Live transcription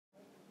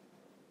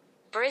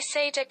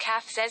Briseda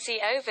Qafzezi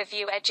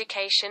Overview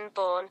Education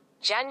born,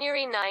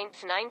 January 9,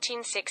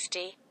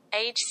 1960,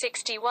 age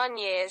 61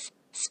 years,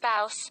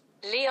 spouse,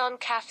 Leon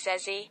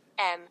Qafzezi,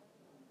 M.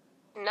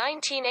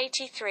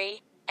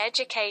 1983,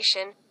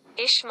 education,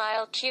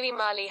 Ismail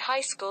Qimali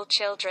High School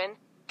children,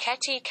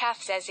 Keti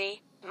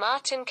Qafzezi,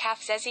 Martin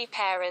Qafzezi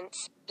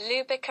parents,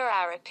 Lubika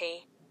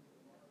Arapi.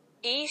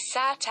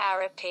 Sat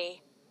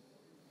Arapi.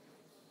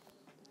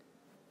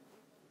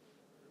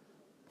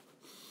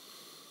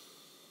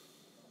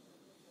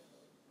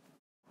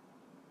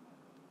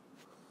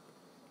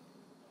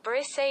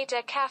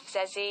 Briseda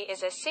Qafzezi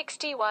is a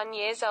 61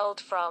 years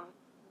old from.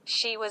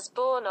 She was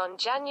born on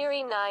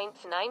January 9,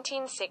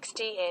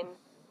 1960 in.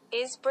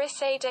 Is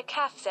Briseda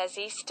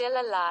Qafzezi still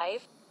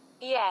alive?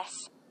 Yes.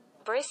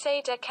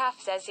 Briseda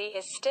Qafzezi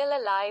is still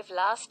alive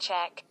last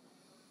check.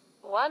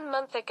 1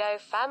 month ago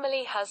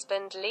family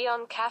husband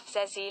Leon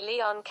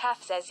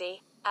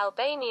Qafzezi,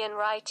 Albanian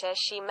writer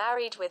she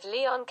married with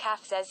Leon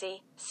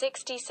Qafzezi,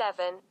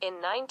 67, in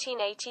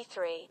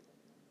 1983.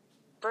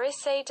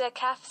 Briseda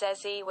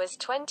Qafzezi was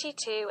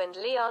 22 and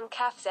Leon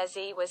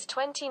Qafzezi was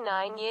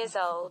 29 years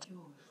old.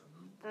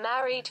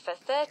 Married for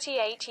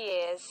 38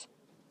 years.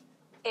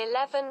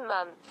 11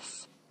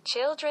 months.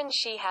 Children.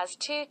 She has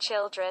 2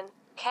 children,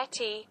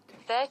 Keti,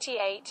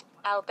 38,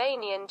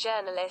 Albanian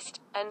journalist,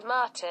 and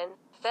Martin,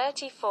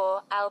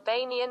 34,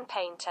 Albanian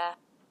painter.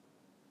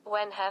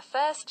 When her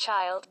first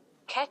child,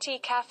 Keti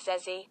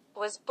Qafzezi,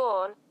 was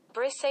born,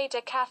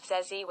 Briseda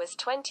Qafzezi was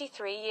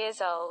 23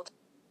 years old.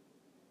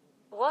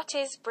 What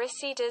is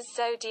Briseda's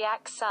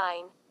zodiac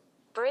sign?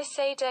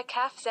 Briseda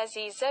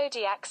Qafzezi's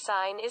zodiac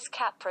sign is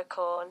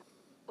Capricorn.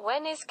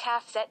 When is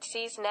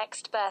Qafzezi's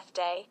next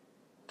birthday?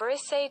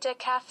 Briseda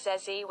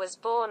Qafzezi was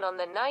born on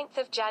the 9th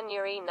of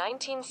January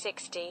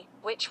 1960,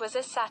 which was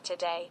a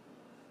Saturday.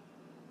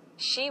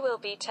 She will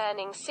be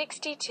turning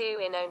 62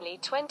 in only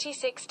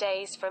 26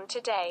 days from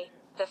today,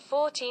 the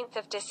 14th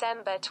of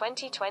December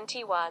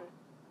 2021.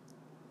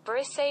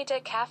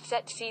 Briseda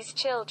Qafzezi's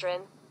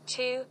children,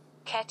 2,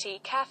 Keti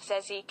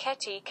Qafzezi,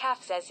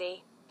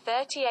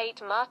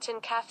 38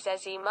 Martin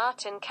Qafzezi,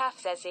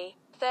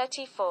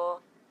 34.